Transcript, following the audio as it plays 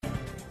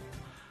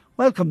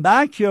Welcome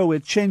back. Here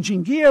with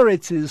Changing Gear.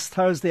 It is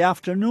Thursday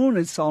afternoon.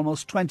 It's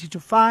almost 20 to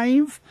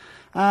 5.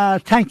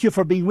 Thank you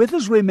for being with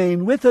us.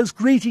 Remain with us.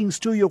 Greetings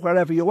to you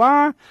wherever you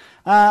are.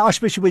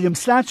 Archbishop William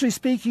Slattery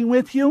speaking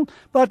with you,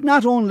 but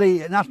not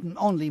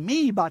only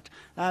me, but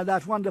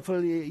that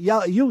wonderful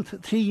youth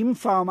team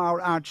from our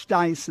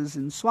Archdiocese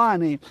in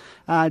Swanee,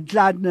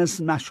 Gladness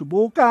and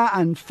Mashubuka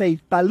and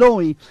Faith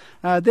Baloy.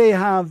 They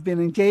have been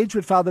engaged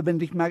with Father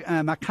Benedict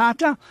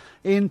Makhata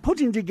in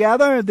putting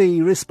together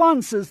the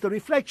responses, the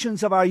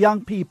reflections of our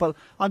young people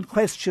on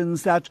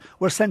questions that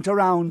were sent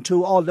around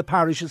to all the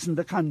parishes in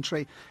the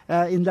country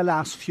in the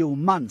last few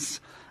months.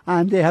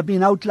 And they have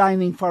been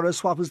outlining for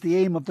us what was the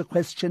aim of the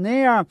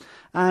questionnaire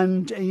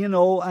and,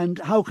 and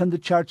how can the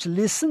church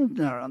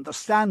listen or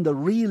understand the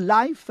real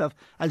life of,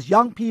 as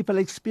young people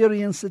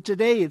experience it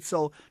today. It's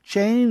so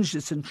changed,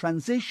 it's in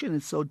transition,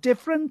 it's so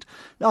different,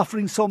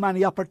 offering so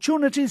many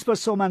opportunities but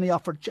so many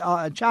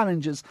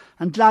challenges.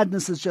 And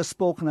Gladness has just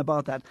spoken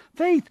about that.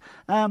 Faith,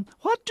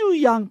 what do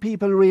young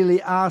people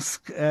really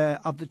ask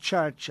of the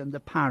church and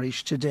the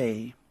parish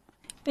today?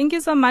 Thank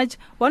you so much.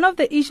 One of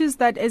the issues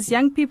that as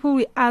young people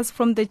we ask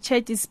from the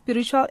church is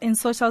spiritual and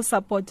social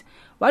support.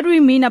 What do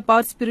we mean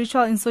about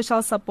spiritual and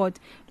social support?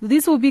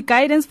 This will be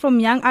guidance from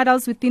young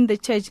adults within the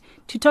church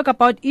to talk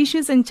about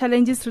issues and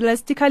challenges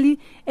realistically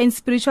and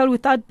spiritual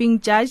without being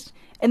judged.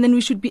 And then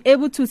we should be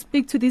able to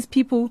speak to these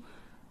people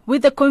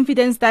with the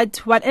confidence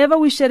that whatever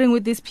we're sharing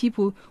with these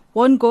people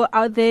won't go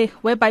out there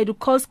whereby to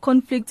cause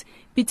conflict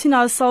between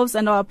ourselves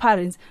and our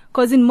parents.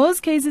 Because in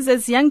most cases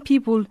as young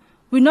people,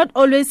 we're not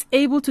always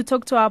able to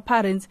talk to our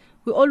parents.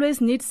 We always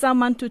need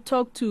someone to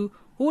talk to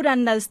who would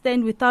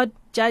understand without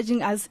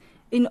judging us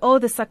in all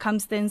the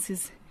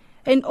circumstances.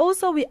 And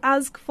also we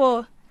ask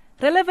for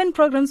relevant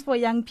programs for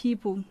young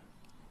people.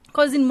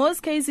 Because in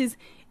most cases,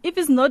 if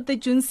it's not the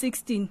June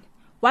 16,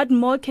 what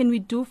more can we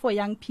do for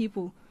young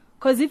people?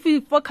 Because if we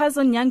focus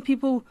on young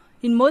people,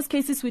 in most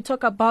cases we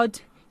talk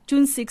about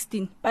June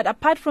 16. But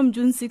apart from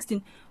June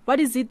 16, what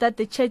is it that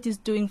the church is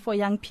doing for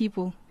young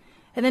people?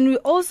 And then we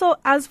also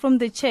ask from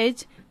the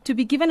church to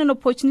be given an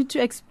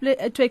opportunity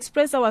to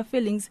express our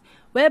feelings,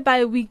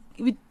 whereby we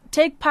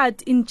take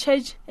part in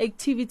church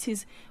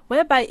activities,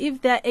 whereby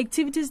if there are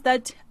activities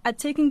that are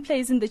taking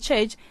place in the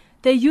church,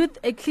 the youth,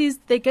 at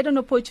least, they get an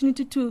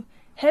opportunity to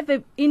have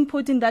an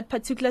input in that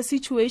particular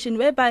situation,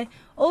 whereby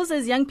also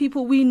as young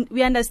people,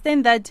 we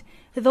understand that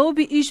there will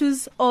be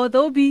issues or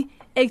there will be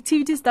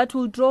activities that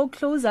will draw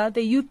closer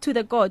the youth to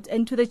the God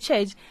and to the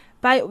church.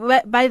 By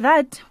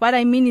that, what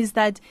I mean is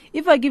that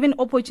if we're given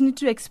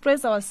opportunity to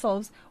express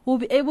ourselves, we'll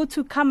be able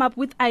to come up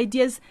with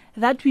ideas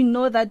that we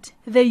know that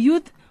the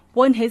youth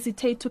won't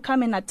hesitate to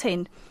come and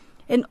attend.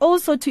 And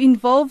also to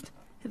involve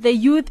the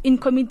youth in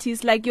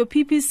committees like your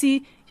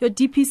PPC, your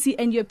DPC,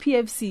 and your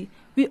PFC.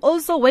 We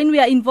also, when we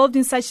are involved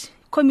in such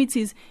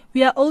committees,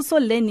 we are also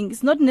learning.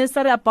 It's not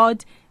necessarily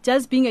about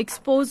just being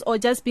exposed or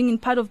just being in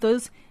part of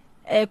those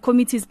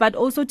committees, but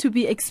also to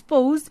be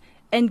exposed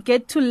and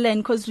get to learn.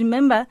 Because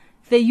remember,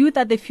 the youth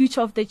are the future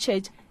of the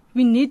church.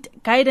 We need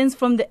guidance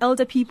from the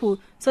elder people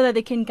so that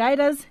they can guide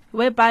us,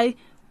 whereby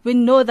we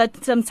know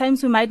that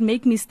sometimes we might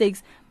make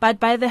mistakes, but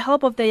by the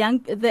help of the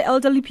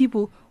elderly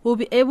people, we'll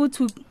be able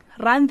to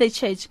run the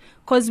church.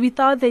 Because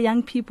without the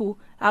young people,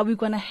 are we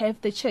going to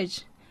have the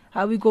church?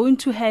 Are we going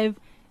to have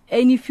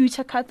any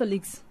future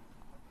Catholics?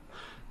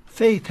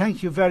 Faith,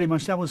 thank you very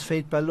much. That was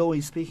Faith Baloy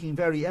speaking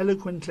very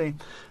eloquently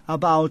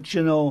about,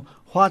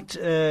 what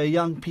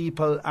young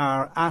people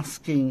are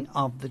asking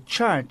of the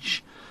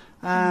church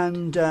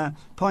and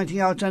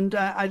pointing out. And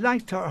I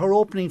liked her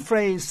opening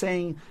phrase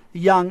saying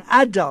young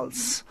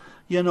adults,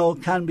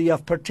 can be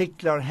of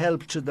particular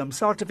help to them,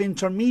 sort of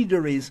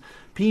intermediaries,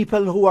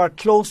 people who are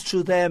close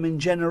to them in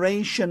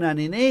generation and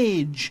in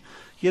age.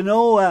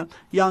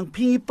 Young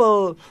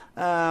people,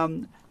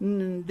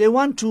 they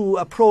want to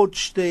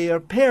approach their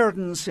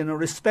parents in a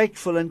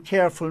respectful and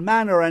careful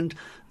manner, and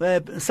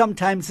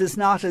sometimes it's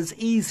not as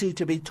easy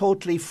to be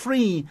totally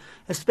free,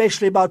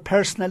 especially about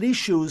personal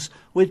issues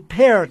with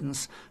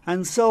parents.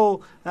 And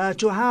so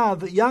to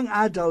have young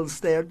adults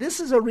there, this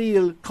is a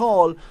real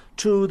call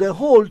to the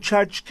whole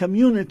church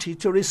community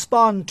to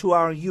respond to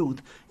our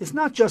youth. It's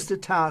not just a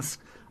task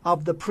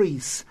of the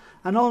priests,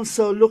 and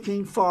also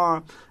looking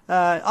for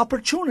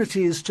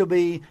opportunities to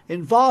be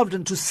involved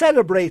and to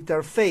celebrate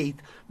their faith.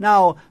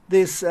 Now,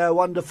 this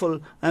wonderful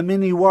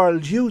mini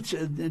World Youth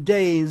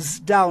Days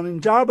down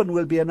in Durban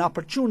will be an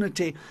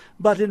opportunity,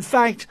 but in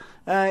fact,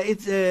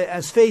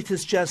 as Faith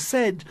has just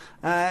said,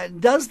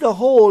 does the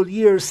whole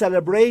year's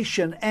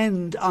celebration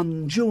end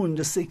on June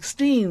the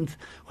 16th,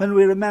 when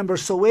we remember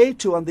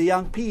Soweto and the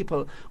young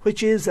people,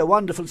 which is a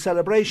wonderful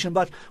celebration,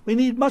 but we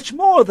need much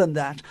more than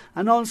that,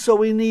 and also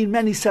we need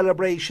many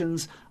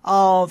celebrations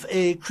of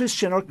a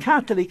Christian or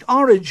Catholic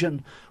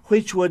origin,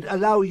 which would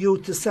allow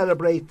youth to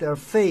celebrate their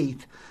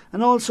faith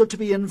and also to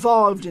be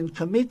involved in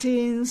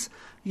committees,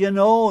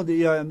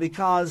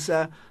 because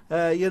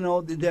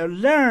they're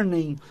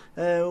learning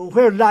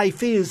where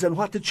life is and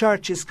what the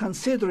church is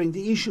considering,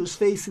 the issues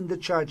facing the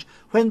church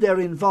when they're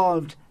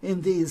involved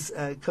in these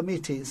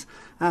committees,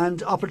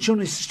 and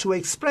opportunities to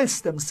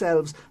express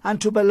themselves and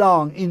to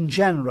belong in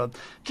general.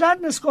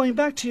 Gladness, going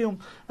back to you,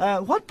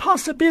 what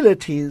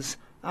possibilities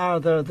are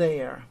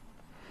there?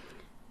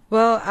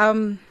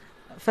 Well,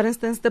 for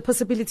instance, the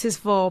possibilities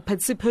for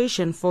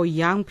participation for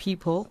young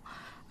people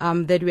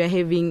that we are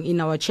having in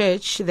our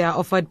church, they are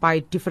offered by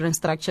different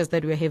structures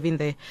that we are having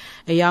there.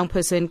 A young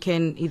person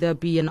can either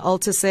be an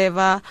altar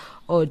server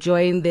or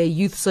join the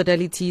youth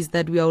sodalities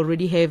that we are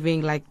already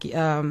having, like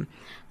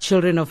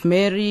Children of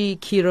Mary,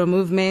 Kiro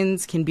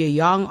movements, can be a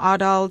young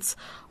adults,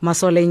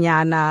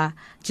 Masolenyana,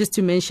 just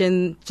to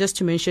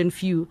mention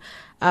few.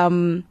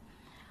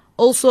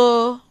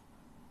 Also,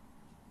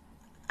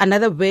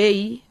 another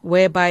way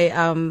whereby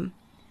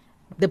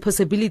the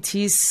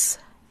possibilities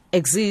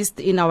exist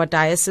in our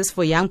diocese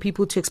for young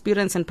people to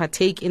experience and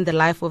partake in the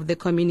life of the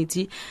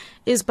community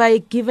is by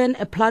given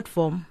a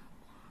platform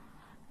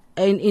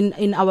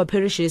in our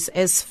parishes,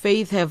 as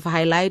Faith have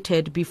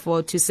highlighted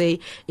before, to say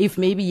if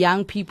maybe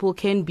young people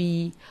can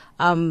be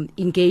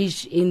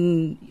engaged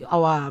in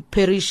our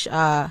parish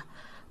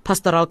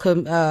pastoral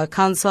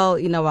council,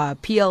 in our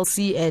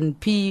PLC and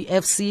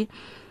PFC.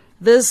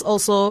 There's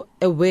also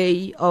a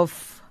way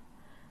of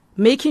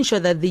making sure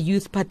that the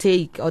youth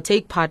partake or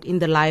take part in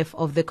the life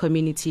of the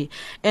community.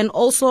 And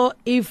also,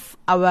 if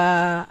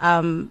our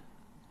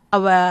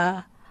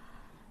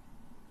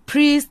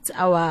priests,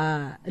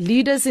 our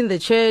leaders in the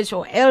church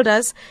or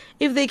elders,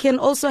 if they can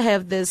also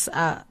have this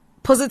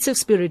positive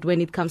spirit when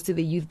it comes to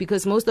the youth,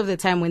 because most of the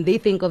time when they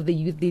think of the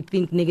youth, they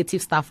think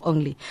negative stuff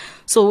only.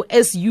 So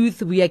as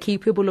youth, we are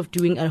capable of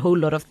doing a whole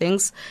lot of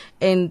things,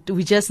 and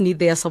we just need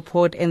their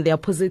support and their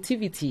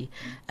positivity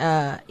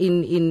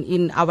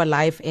in our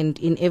life and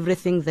in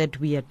everything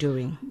that we are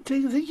doing.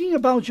 Thinking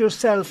about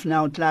yourself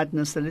now,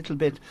 Gladness, a little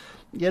bit,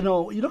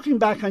 looking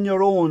back on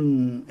your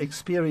own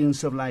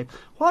experience of life,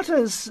 what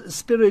has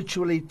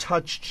spiritually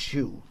touched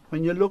you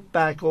when you look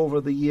back over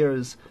the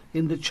years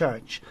in the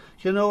church?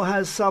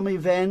 Has some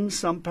event,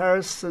 some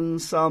person,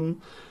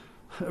 some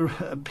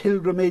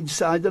pilgrimage,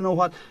 I don't know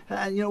what,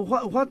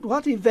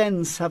 what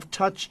events have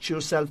touched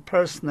yourself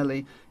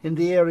personally in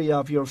the area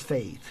of your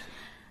faith?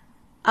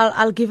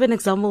 I'll give an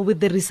example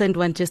with the recent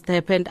one just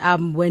happened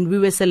when we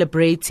were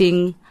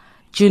celebrating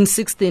June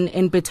 16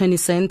 in Betoni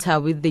Center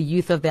with the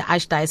youth of the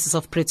Archdiocese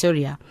of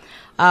Pretoria.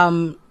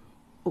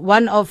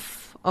 One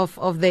of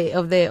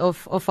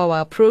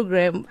our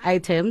program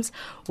items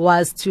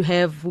was to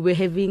have, we were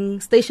having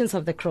Stations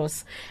of the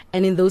Cross,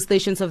 and in those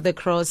Stations of the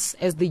Cross,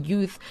 as the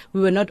youth, we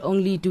were not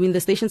only doing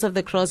the Stations of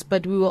the Cross,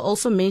 but we were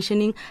also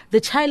mentioning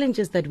the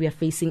challenges that we are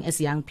facing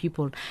as young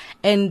people.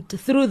 And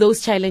through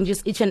those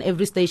challenges, each and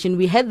every station,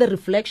 we had the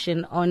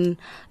reflection on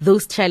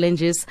those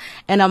challenges.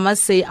 And I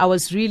must say, I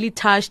was really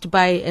touched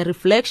by a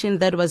reflection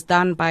that was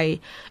done by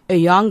a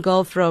young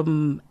girl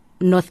from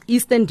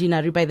Northeastern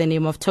Dinari by the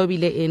name of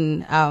Tobile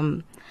in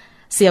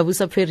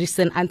Siyavusa Parish,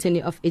 St.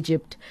 Anthony of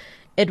Egypt.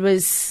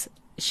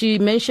 She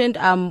mentioned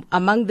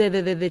among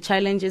the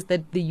challenges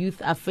that the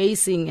youth are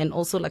facing, and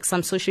also like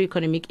some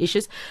socioeconomic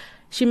issues,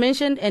 she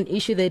mentioned an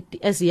issue that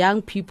as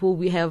young people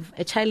we have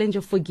a challenge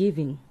of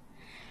forgiving.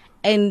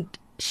 And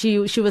she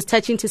was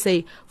touching to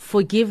say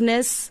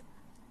forgiveness,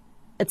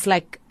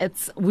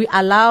 we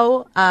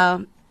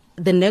allow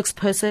the next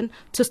person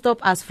to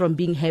stop us from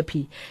being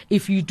happy.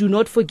 If you do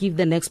not forgive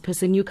the next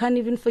person, you can't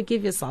even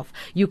forgive yourself.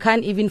 You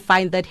can't even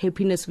find that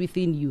happiness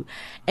within you.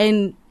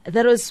 And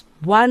that was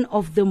one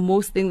of the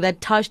most things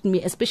that touched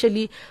me,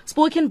 especially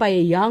spoken by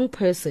a young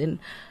person.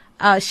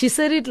 She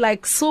said it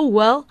like so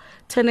well,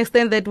 to an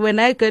extent that when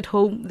I got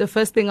home, the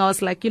first thing I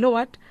was like, you know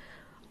what?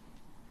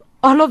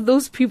 All of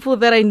those people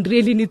that I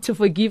really need to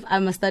forgive, I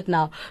must start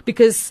now.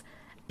 Because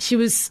she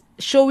was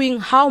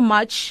showing how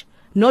much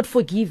not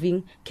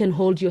forgiving can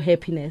hold your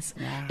happiness.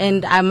 Yeah.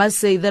 And I must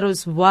say that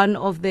was one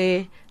of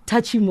the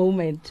touchy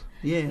moments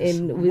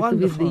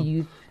with the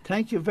youth.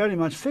 Thank you very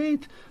much.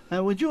 Faith,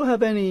 would you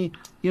have any,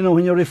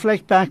 when you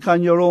reflect back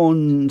on your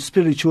own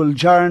spiritual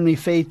journey,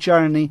 faith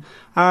journey,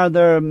 are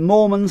there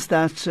moments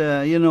that,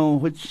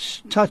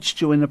 which touched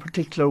you in a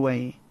particular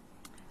way?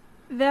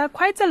 There are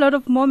quite a lot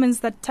of moments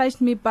that touched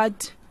me,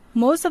 but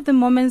most of the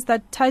moments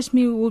that touched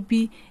me would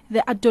be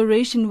the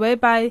adoration,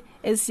 whereby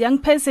as a young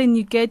person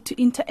you get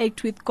to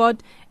interact with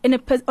God on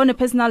a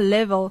personal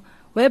level,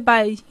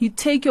 whereby you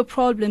take your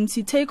problems,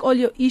 you take all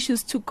your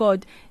issues to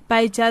God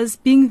by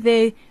just being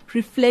there,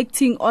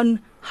 reflecting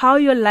on how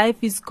your life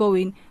is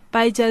going,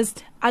 by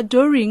just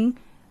adoring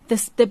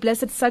the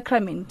Blessed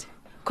Sacrament.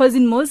 Because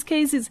in most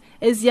cases,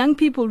 as young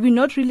people, we're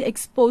not really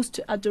exposed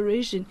to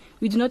adoration.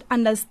 We do not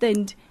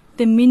understand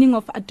the meaning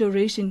of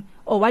adoration,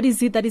 or what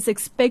is it that is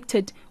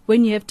expected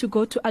when you have to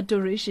go to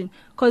adoration.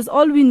 Because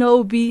all we know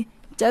will be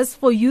just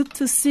for you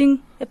to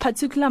sing a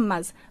particular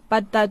mass,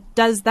 but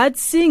does that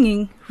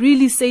singing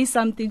really say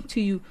something to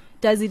you?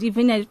 does it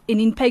even have an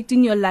impact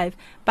in your life.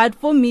 But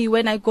for me,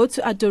 when I go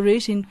to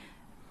adoration,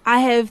 I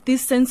have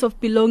this sense of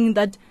belonging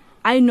that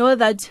I know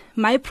that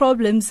my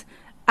problems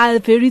are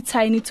very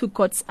tiny to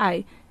God's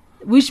eye,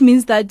 which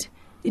means that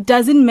it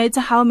doesn't matter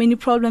how many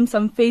problems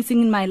I'm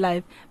facing in my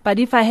life, but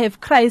if I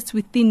have Christ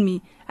within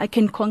me, I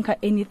can conquer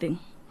anything.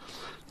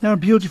 They are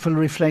beautiful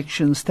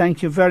reflections.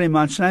 Thank you very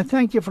much. And I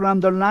thank you for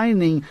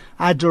underlining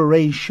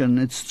adoration.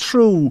 It's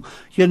true.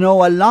 You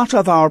know, a lot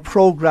of our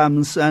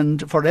programs,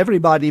 and for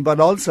everybody, but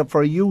also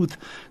for youth,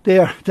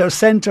 they're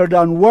centered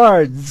on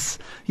words.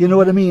 You know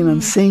what I mean?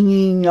 And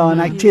singing, on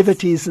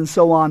activities and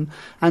so on.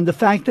 And the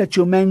fact that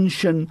you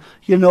mention,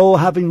 you know,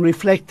 having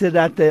reflected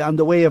on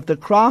the way of the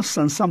cross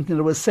and something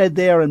that was said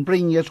there and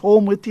bringing it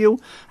home with you,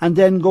 and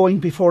then going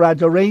before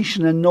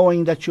adoration and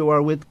knowing that you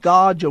are with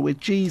God, you're with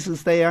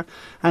Jesus there,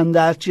 and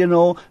that, you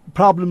know,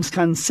 problems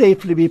can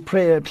safely be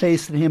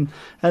placed in him.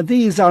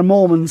 These are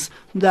moments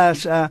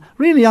that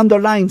really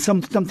underline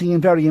something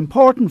very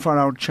important for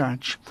our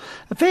church.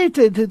 Faith,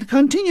 to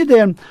continue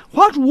there,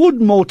 what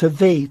would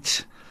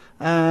motivate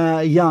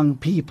young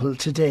people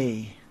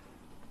today?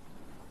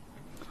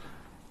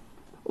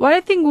 What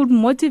I think would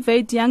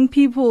motivate young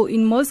people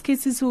in most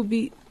cases will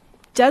be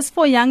just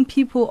for young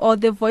people or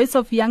the voice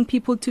of young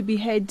people to be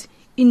heard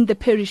in the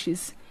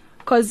parishes.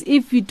 Because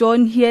if you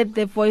don't hear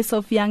the voice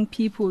of young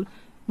people,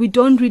 we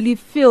don't really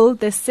feel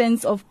the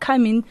sense of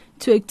coming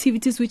to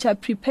activities which are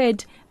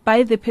prepared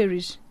by the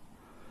parish.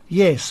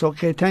 Yes,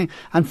 okay,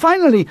 and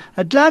finally,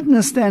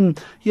 Gladness then,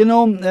 you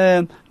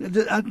know,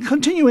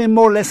 continuing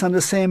more or less on the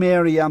same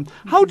area,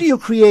 how do you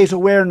create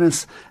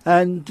awareness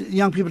and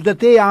young people that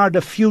they are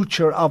the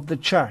future of the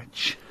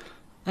church?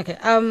 Okay,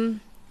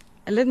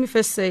 let me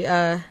first say,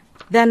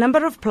 there are a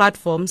number of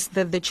platforms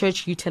that the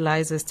church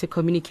utilizes to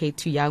communicate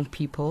to young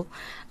people.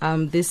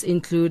 This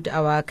include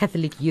our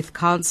Catholic Youth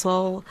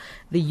Council,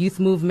 the youth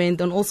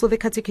movement, and also the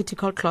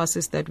catechetical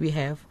classes that we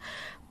have.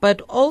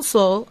 But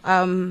also,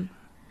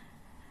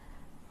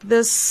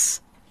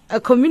 there's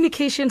a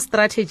communication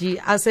strategy.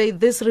 I say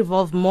this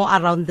revolves more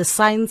around the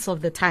signs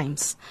of the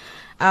times.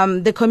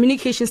 The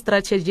communication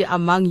strategy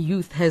among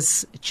youth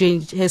has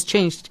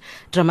changed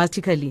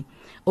dramatically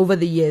over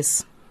the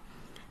years.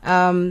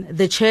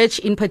 The church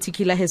in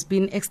particular has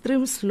been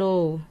extremely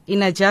slow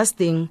in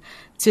adjusting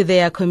to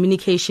their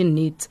communication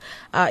needs.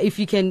 If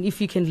you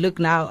can look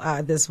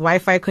now, there's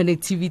Wi-Fi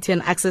connectivity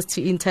and access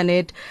to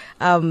internet,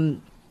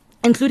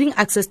 including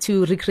access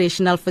to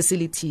recreational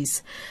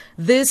facilities.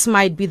 This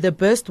might be the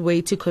best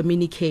way to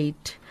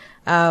communicate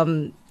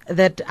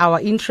that our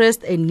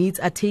interests and needs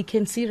are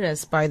taken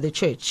serious by the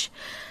church.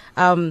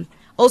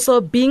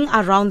 Also, being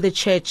around the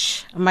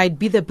church might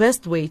be the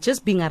best way,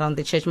 just being around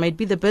the church might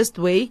be the best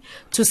way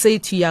to say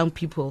to young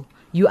people,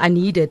 you are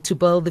needed to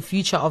build the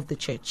future of the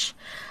church.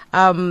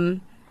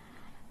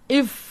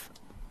 If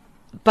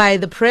by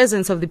the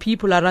presence of the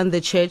people around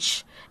the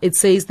church, it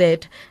says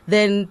that,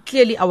 then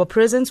clearly our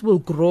presence will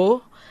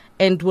grow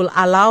and will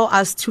allow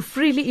us to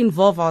freely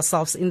involve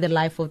ourselves in the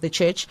life of the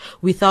church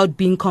without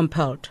being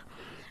compelled.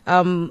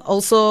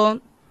 Also,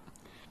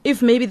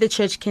 if maybe the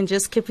church can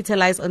just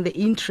capitalize on the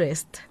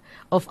interest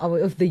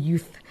of the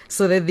youth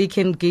so that they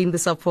can gain the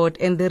support,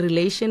 and the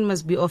relation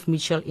must be of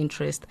mutual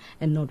interest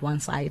and not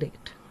one-sided.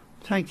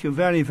 Thank you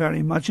very,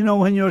 very much. You know,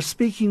 when you're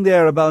speaking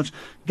there about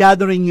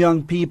gathering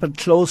young people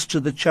close to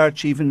the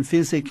church, even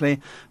physically,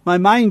 my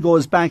mind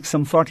goes back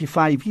some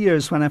 45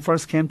 years when I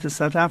first came to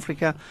South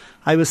Africa.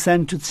 I was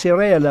sent to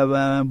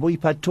Tsirela,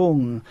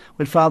 Buipatung,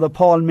 with Father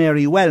Paul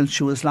Mary Welch,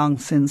 who has long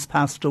since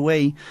passed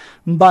away.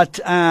 But,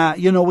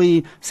 you know,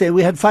 we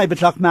had 5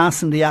 o'clock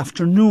Mass in the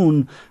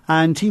afternoon,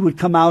 and he would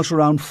come out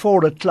around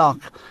 4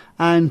 o'clock.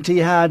 And he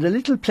had a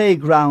little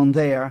playground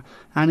there,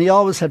 and he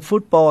always had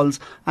footballs.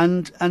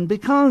 And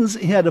because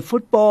he had a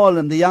football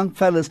and the young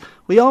fellas,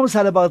 we always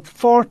had about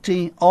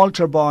 40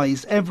 altar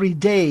boys every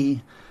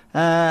day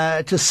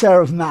to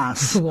serve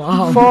Mass.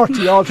 Wow.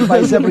 40 altar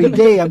boys every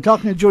day. I'm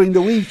talking during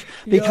the week,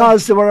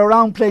 because they were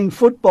around playing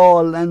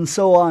football and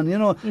so on. You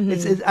know,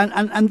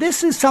 and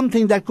this is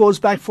something that goes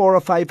back 400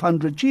 or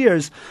 500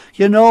 years.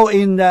 You know,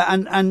 in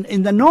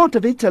the north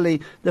of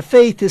Italy, the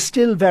faith is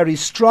still very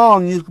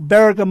strong.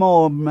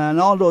 Bergamo and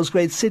all those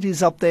great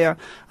cities up there,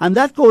 and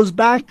that goes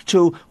back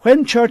to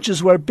when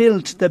churches were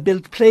built. They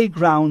built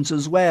playgrounds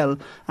as well,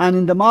 and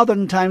in the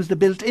modern times they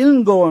built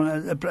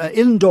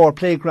indoor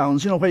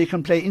playgrounds. You know, where you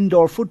can play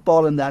indoor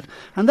football and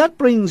that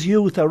brings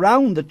youth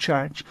around the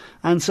church.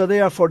 And so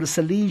therefore the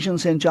Salesian,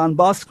 St. John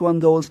Bosco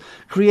and those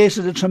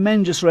created a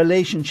tremendous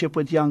relationship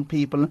with young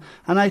people.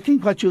 And I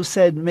think what you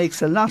said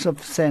makes a lot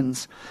of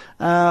sense.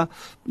 So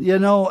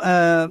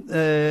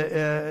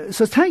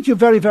thank you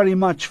very, very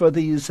much for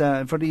these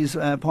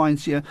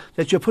points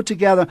that you put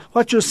together.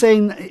 What you're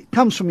saying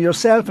comes from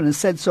yourself and is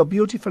said so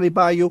beautifully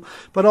by you,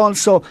 but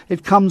also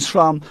it comes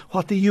from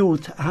what the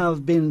youth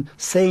have been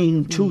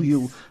saying to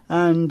you.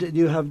 And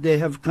they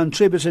have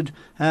contributed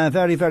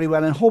very, very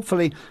well. And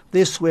hopefully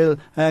this will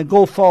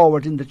go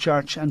forward in the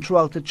church and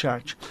throughout the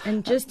church.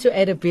 And just to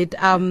add a bit,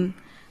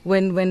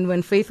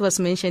 when Faith was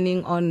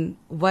mentioning on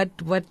what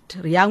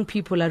young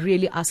people are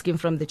really asking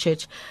from the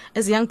church,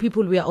 as young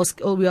people, we are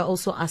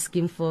also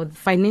asking for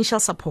financial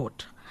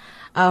support.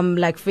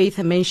 Like Faith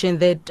mentioned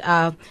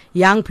that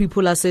young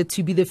people are said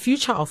to be the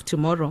future of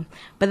tomorrow.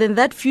 But then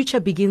that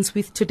future begins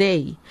with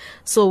today.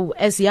 So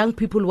as young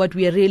people, what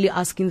we are really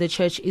asking the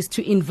church is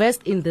to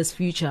invest in this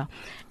future,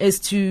 is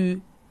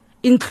to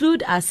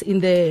include us in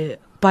the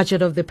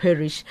budget of the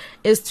parish,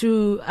 is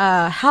to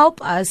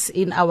help us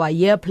in our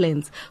year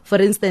plans.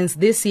 For instance,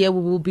 this year we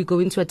will be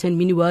going to attend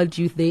Mini World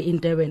Youth Day in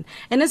Durban.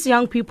 And as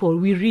young people,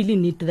 we really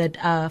need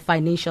that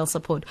financial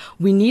support.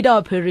 We need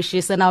our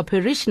parishes and our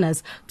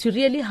parishioners to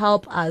really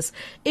help us.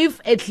 If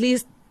at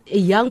least a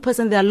young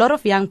person, there are a lot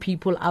of young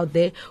people out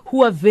there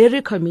who are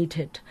very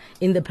committed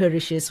in the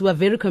parishes, who are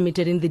very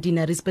committed in the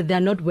deaneries, but they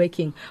are not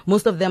working.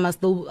 Most of them are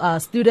still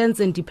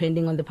students and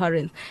depending on the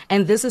parents.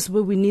 And this is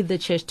where we need the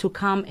church to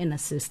come and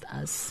assist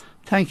us.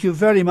 Thank you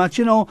very much.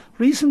 You know,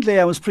 recently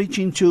I was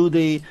preaching to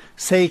the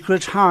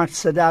Sacred Heart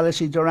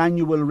Sodality, their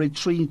annual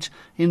retreat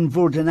in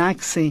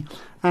Vurdenaxi,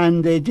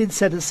 and they did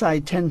set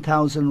aside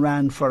 10,000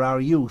 rand for our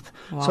youth.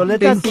 Wow. So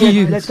let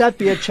that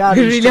be a challenge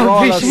really to all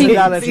our appreciate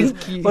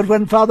Sodalities. But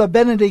when Father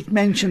Benedict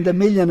mentioned $1.5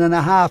 million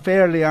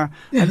earlier,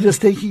 I'm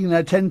just thinking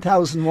that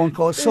 10,000 won't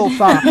go so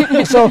far.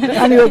 So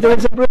anyway,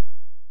 there's a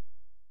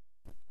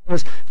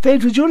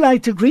Faith, would you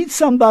like to greet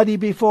somebody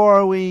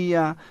before we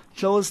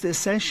close this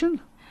session?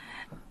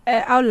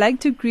 I would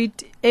like to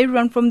greet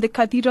everyone from the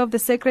Cathedral of the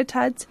Sacred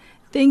Heart.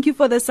 Thank you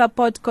for the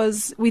support,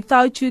 because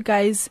without you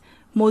guys,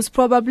 most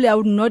probably I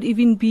would not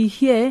even be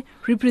here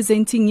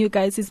representing you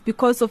guys. It's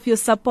because of your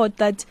support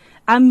that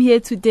I'm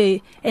here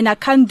today, and I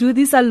can't do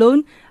this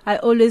alone. I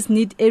always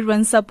need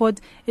everyone's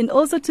support. And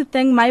also to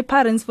thank my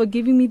parents for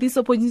giving me this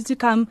opportunity to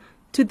come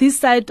to this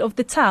side of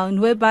the town,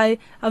 whereby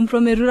I'm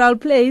from a rural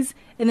place,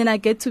 and then I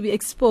get to be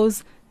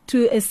exposed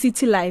to a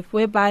city life,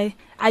 whereby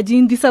I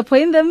didn't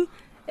disappoint them,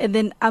 and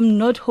then I'm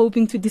not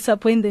hoping to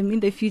disappoint them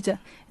in the future.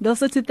 And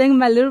also to thank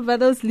my little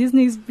brother who's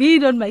listening. He's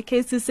been on my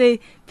case to say,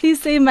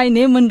 please say my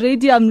name on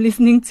radio, I'm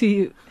listening to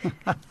you.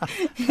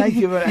 Thank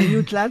you. And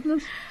you,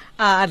 Gladness?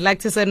 I'd like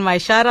to send my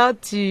shout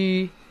out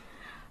to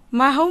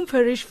my home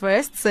parish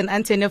first, St.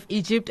 Anthony of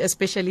Egypt,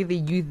 especially the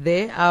youth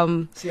there.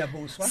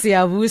 Siabuswa,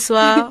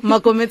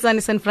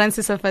 Makometsani, St.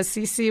 Francis of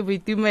Assisi,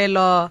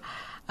 Witumelo,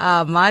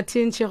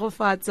 Martin,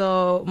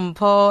 Cherofato,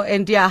 Mpo,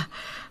 and yeah,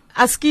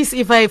 Askis,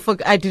 if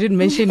I didn't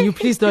mention you,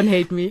 please don't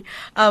hate me.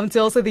 To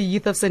also the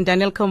youth of St.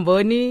 Daniel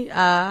Comboni,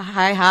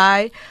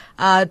 hi,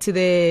 to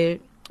the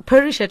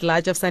parish at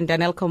large of St.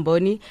 Daniel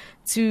Comboni,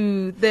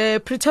 to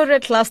the Pretoria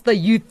cluster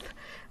youth.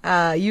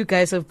 You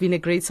guys have been a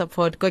great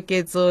support.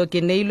 Koketso,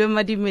 Geneilo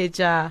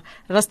Madimeja,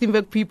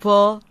 Rustenburg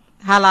people,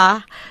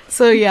 hala.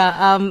 So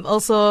yeah,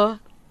 also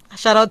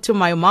shout out to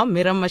my mom,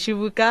 Mira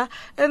Mashubuka,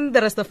 and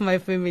the rest of my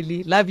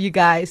family. Love you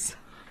guys.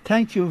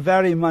 Thank you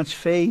very much,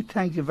 Faith.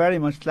 Thank you very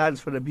much,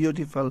 lads, for the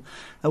beautiful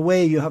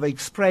way you have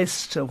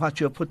expressed what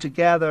you have put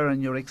together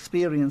and your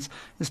experience.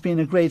 It's been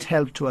a great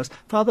help to us.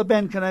 Father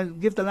Ben, can I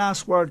give the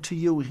last word to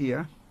you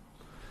here?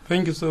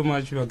 Thank you so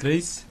much, Your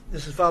Grace.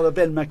 This is Father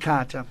Ben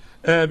Makhata.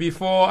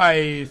 Before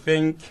I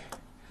thank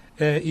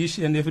each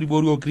and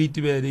everybody who greet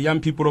the young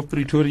people of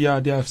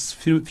Pretoria, there are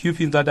few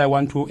things that I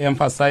want to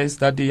emphasize,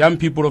 that the young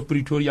people of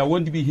Pretoria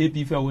won't be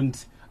happy if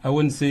I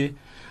won't say.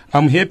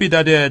 I'm happy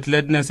that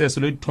Gladness has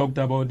already talked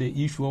about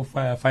the issue of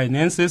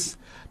finances,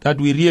 that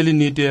we really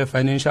need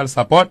financial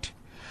support.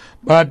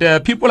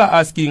 But people are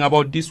asking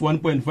about this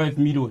 1.5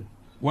 million.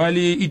 While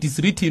it is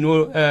written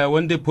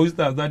on the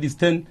poster that is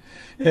 10,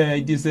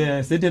 it is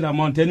a certain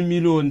amount, 10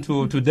 million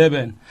to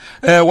Durban.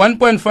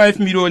 1.5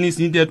 million is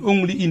needed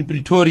only in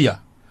Pretoria.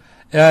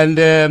 And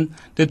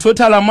the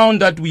total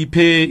amount that we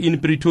pay in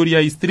Pretoria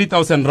is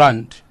 3,000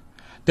 rand.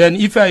 Then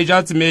if I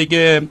just make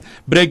a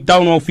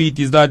breakdown of it,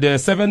 is that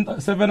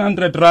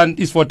 700 rand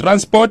is for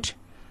transport,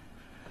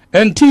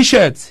 and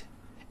T-shirts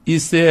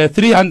is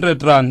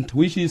 300 rand,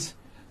 which is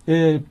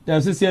the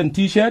association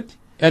T-shirt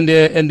and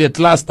the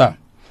cluster.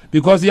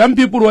 Because young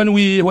people,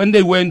 when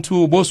they went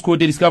to Bosco,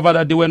 they discovered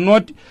that they were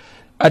not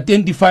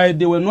identified,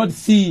 they were not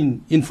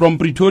seen from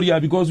Pretoria,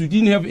 because we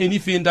didn't have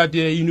anything that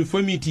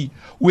uniformity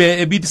were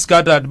a bit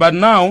scattered. But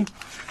now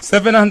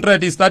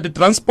 700 is that the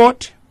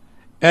transport,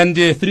 and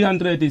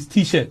 300 is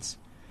T-shirts,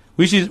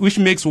 which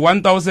makes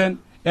 1,000.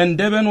 And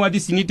then what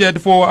is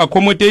needed for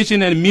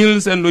accommodation and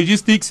meals and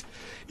logistics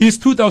is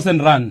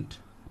 2,000 rand.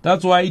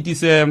 That's why it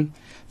is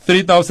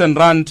 3,000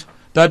 rand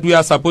that we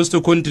are supposed to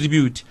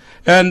contribute.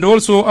 And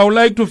also, I would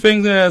like to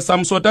thank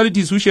some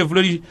sodalities which have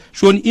really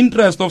shown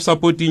interest of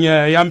supporting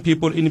young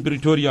people in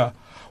Pretoria.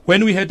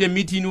 When we had a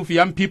meeting with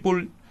young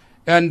people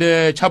and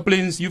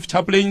chaplains, youth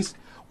chaplains,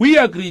 we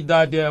agreed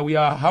that we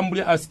are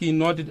humbly asking,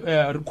 not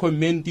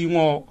recommending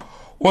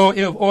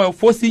or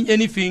forcing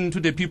anything to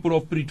the people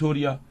of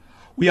Pretoria.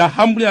 We are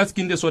humbly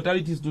asking the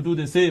sodalities to do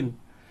the same.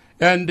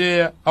 And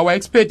our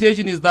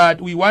expectation is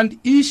that we want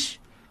each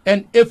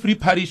and every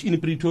parish in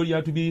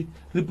Pretoria to be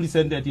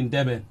represented in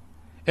Durban.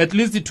 At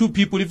least the two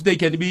people, if they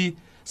can be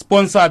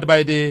sponsored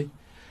by the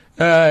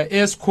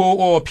ESCO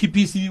or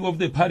PPC of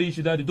the parish,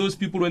 that those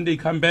people, when they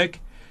come back,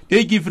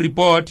 they give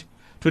report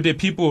to the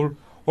people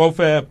of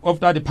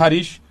that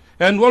parish,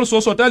 and also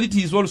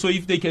sodalities also,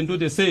 if they can do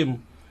the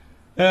same.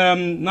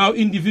 Now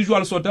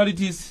individual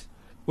sodalities,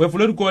 we've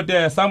already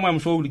got some, I'm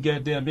sure we'll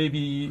get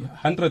maybe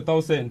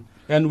 100,000,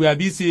 and we are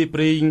busy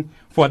praying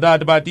for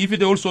that. But if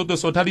they also the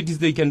sodalities,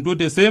 they can do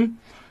the same.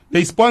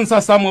 They sponsor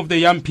some of the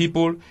young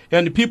people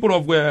and people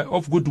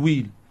of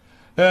goodwill.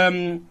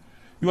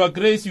 Your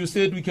Grace, you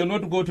said we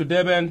cannot go to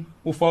Durban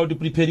without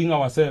preparing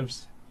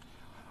ourselves.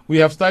 We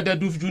have started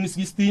with June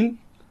 16.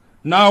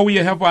 Now we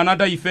have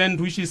another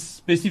event which is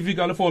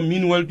specifically for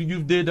Mean World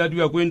Youth Day that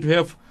we are going to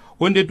have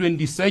on the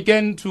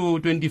 22nd to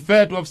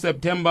 23rd of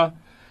September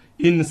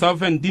in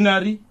Southern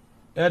Dinari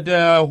at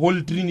the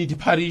Holy Trinity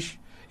Parish.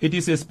 It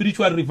is a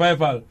spiritual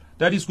revival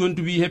that is going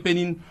to be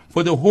happening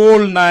for the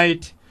whole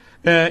night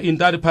in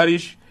that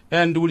parish,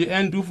 and will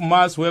end with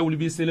Mass, where we'll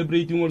be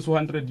celebrating also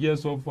 100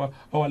 years of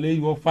Our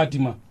Lady of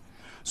Fatima.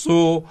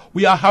 So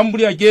we are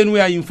humbly again, we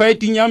are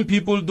inviting young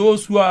people,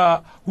 those who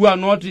are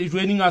not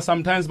joining us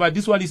sometimes, but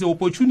this one is an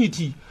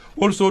opportunity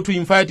also to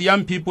invite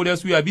young people,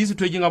 as we are busy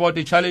talking about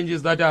the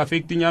challenges that are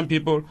affecting young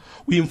people.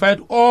 We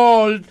invite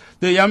all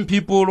the young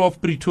people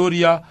of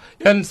Pretoria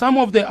and some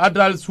of the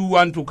adults who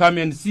want to come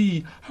and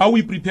see how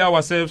we prepare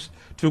ourselves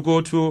to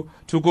go to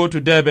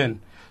Durban.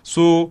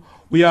 So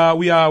we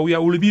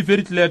will be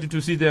very glad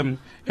to see them.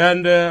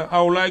 And I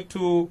would like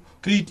to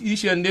greet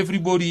each and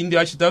everybody in the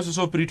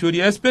Archdiocese of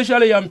Pretoria,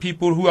 especially young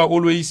people who are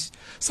always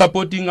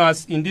supporting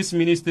us in this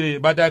ministry.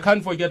 But I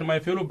can't forget my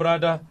fellow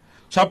brother,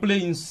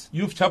 chaplains,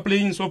 youth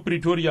chaplains of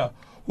Pretoria,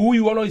 who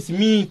we always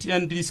meet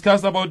and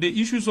discuss about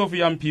the issues of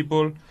young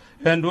people,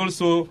 and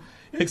also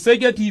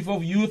executive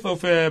of youth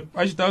of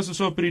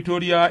Archdiocese of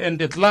Pretoria and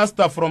the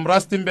cluster from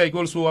Rustenburg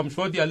also, I'm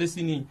sure they are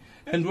listening,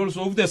 and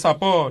also of the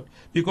support,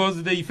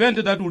 because the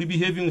event that will be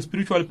having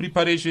spiritual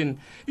preparation,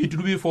 it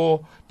will be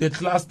for the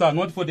cluster,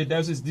 not for the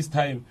diocese this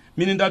time,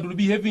 meaning that we'll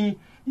be having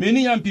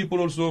many young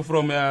people also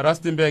from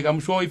Rustenburg.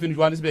 I'm sure even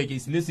Johannesburg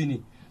is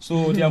listening,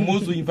 so they are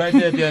most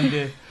invited,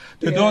 and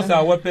the doors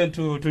are open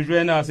to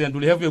join us, and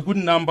we'll have a good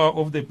number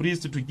of the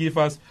priests to give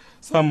us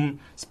some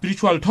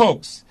spiritual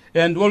talks.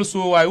 And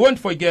also, I won't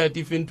forget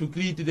even to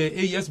greet the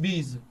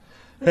ASBs,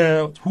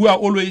 who are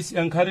always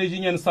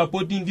encouraging and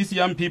supporting these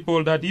young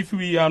people, that if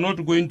we are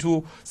not going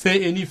to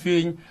say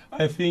anything,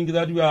 I think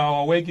that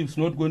our work is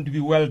not going to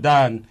be well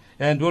done.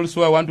 And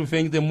also I want to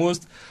thank the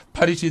most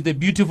parishes, the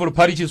beautiful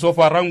parishes of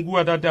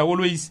Arangua, that are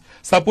always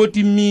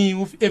supporting me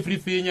with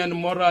everything, and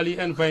morally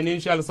and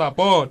financial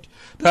support.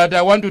 That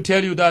I want to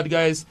tell you that,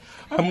 guys,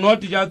 I'm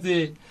not just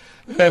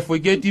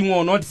forgetting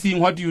or not seeing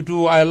what you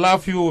do. I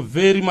love you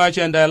very much,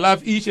 and I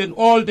love each and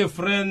all the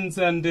friends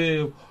and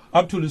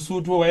up to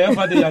Lesotho,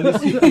 wherever they are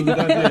listening.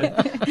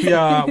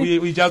 That,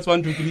 we just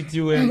want to greet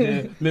you,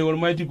 and may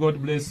Almighty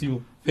God bless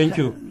you. Thank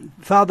you.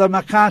 Father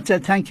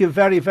Makhata, thank you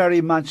very,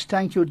 very much.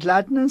 Thank you,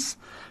 Gladness.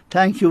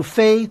 Thank you,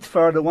 Faith,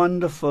 for the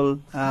wonderful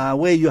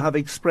way you have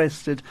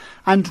expressed it.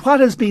 And what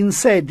has been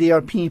said,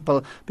 dear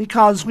people,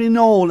 because we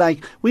know,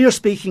 like, we are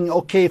speaking,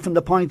 okay, from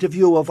the point of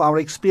view of our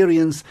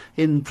experience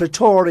in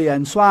Pretoria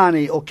and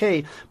Swane,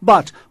 okay,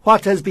 but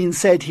what has been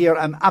said here,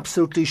 I'm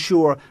absolutely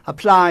sure,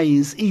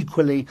 applies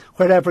equally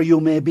wherever you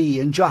may be,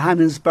 in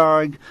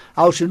Johannesburg,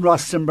 out in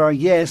Rustenburg,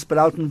 yes, but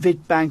out in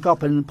Witbank,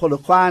 up in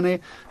Polokwane,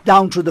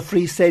 down to the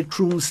Free State,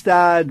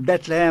 Kroonstad,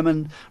 Bethlehem,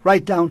 and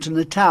right down to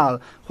Natal.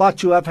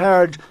 What you have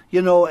heard,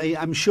 you know,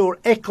 I'm sure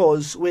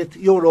echoes with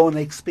your own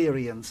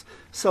experience.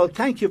 So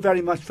thank you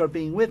very much for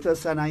being with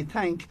us, and I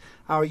thank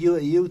our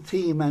youth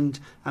team, and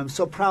I'm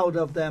so proud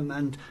of them,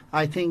 and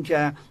I think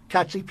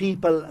Catholic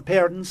people,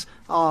 parents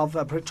of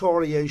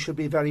Pretoria, should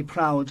be very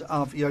proud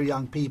of your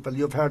young people.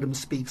 You've heard them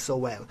speak so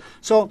well.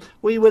 So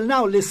we will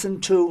now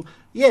listen to,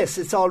 yes,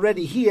 it's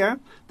already here,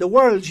 the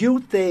World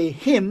Youth Day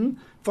hymn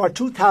for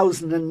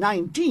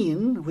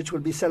 2019, which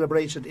will be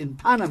celebrated in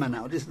Panama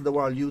now. This is the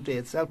World Youth Day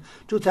itself,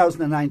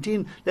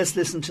 2019. Let's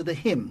listen to the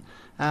hymn,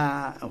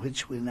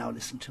 which we'll now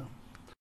listen to.